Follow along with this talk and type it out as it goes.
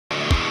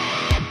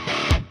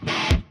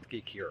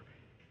Pestgeek here.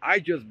 I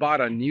just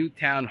bought a new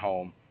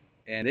townhome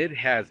and it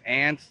has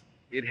ants,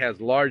 it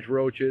has large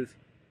roaches,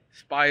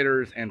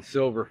 spiders, and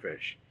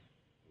silverfish.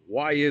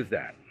 Why is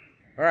that?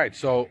 All right,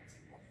 so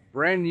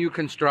brand new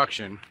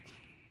construction,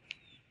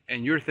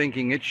 and you're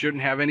thinking it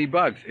shouldn't have any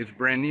bugs. It's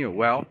brand new.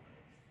 Well,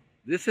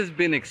 this has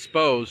been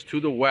exposed to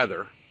the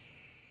weather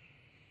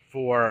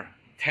for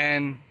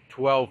 10,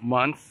 12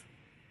 months.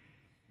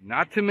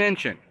 Not to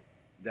mention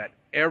that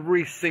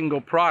every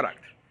single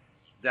product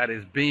that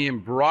is being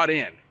brought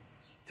in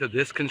to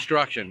this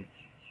construction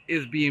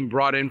is being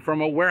brought in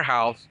from a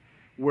warehouse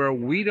where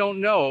we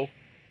don't know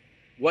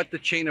what the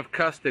chain of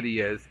custody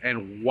is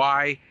and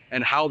why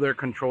and how they're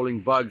controlling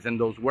bugs in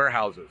those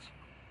warehouses.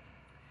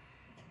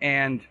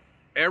 And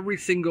every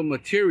single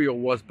material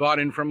was bought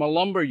in from a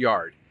lumber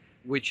yard,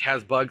 which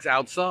has bugs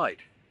outside.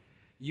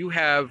 You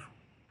have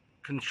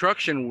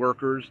construction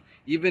workers,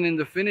 even in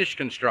the finished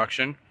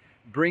construction,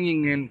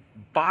 bringing in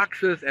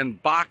boxes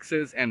and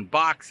boxes and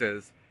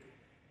boxes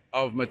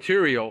of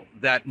material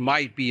that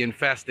might be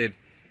infested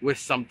with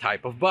some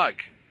type of bug.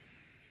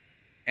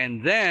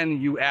 And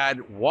then you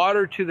add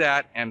water to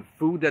that and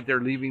food that they're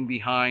leaving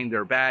behind,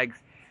 their bags,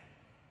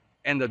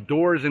 and the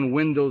doors and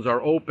windows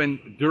are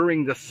open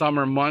during the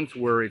summer months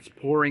where it's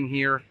pouring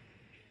here.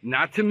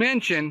 Not to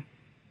mention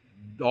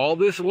all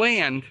this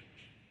land,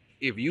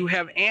 if you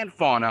have ant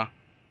fauna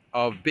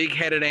of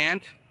big-headed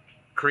ant,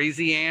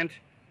 crazy ant,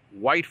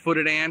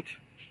 white-footed ant,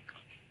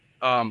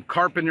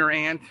 carpenter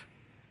ant,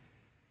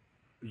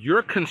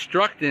 you're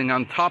constructing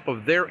on top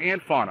of their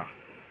ant fauna.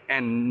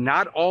 And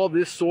not all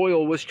this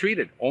soil was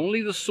treated.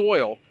 Only the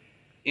soil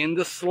in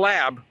the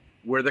slab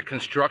where the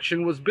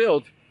construction was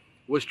built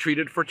was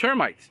treated for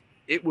termites.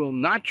 It will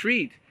not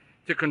treat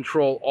to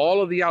control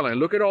all of the outline.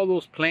 Look at all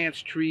those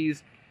plants,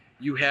 trees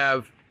you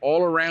have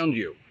all around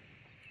you.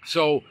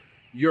 So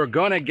you're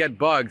gonna get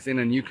bugs in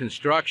a new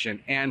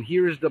construction. And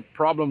here's the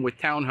problem with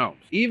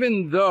townhomes.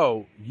 Even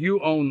though you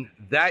own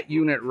that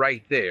unit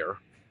right there,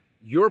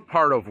 you're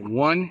part of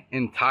one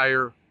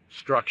entire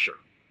structure.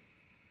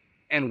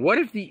 And what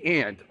if the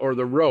ant or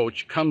the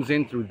roach comes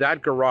in through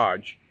that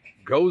garage,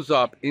 goes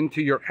up into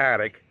your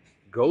attic,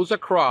 goes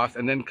across,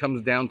 and then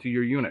comes down to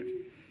your unit?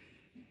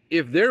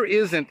 If there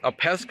isn't a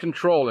pest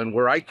control, and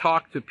where I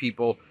talk to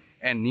people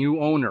and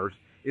new owners,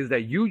 is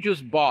that you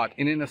just bought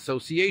in an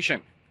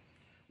association.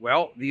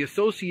 Well, the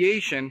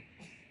association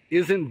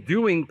isn't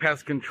doing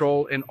pest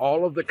control in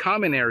all of the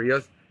common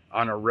areas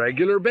on a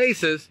regular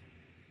basis,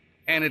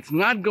 and it's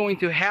not going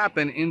to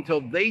happen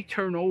until they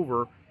turn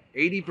over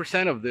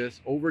 80% of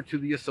this over to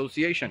the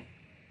association.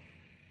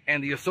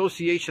 And the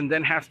association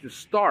then has to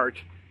start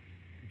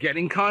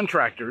getting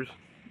contractors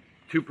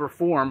to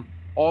perform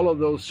all of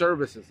those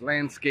services,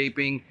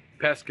 landscaping,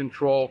 pest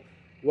control.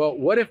 Well,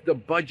 what if the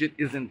budget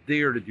isn't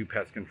there to do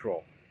pest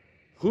control?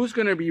 Who's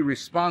going to be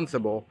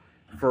responsible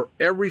for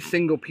every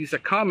single piece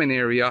of common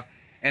area?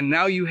 And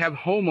now you have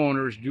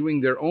homeowners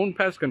doing their own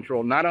pest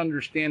control, not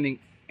understanding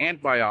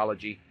ant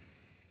biology,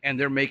 and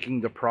they're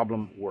making the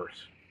problem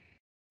worse.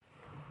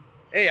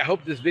 Hey, I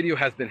hope this video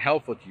has been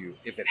helpful to you.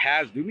 If it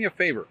has, do me a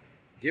favor.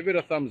 Give it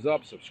a thumbs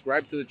up,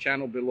 subscribe to the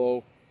channel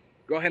below.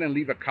 Go ahead and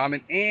leave a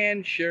comment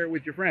and share it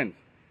with your friends.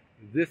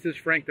 This is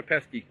Frank the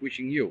Pestgeek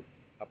wishing you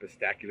a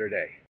pestacular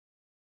day.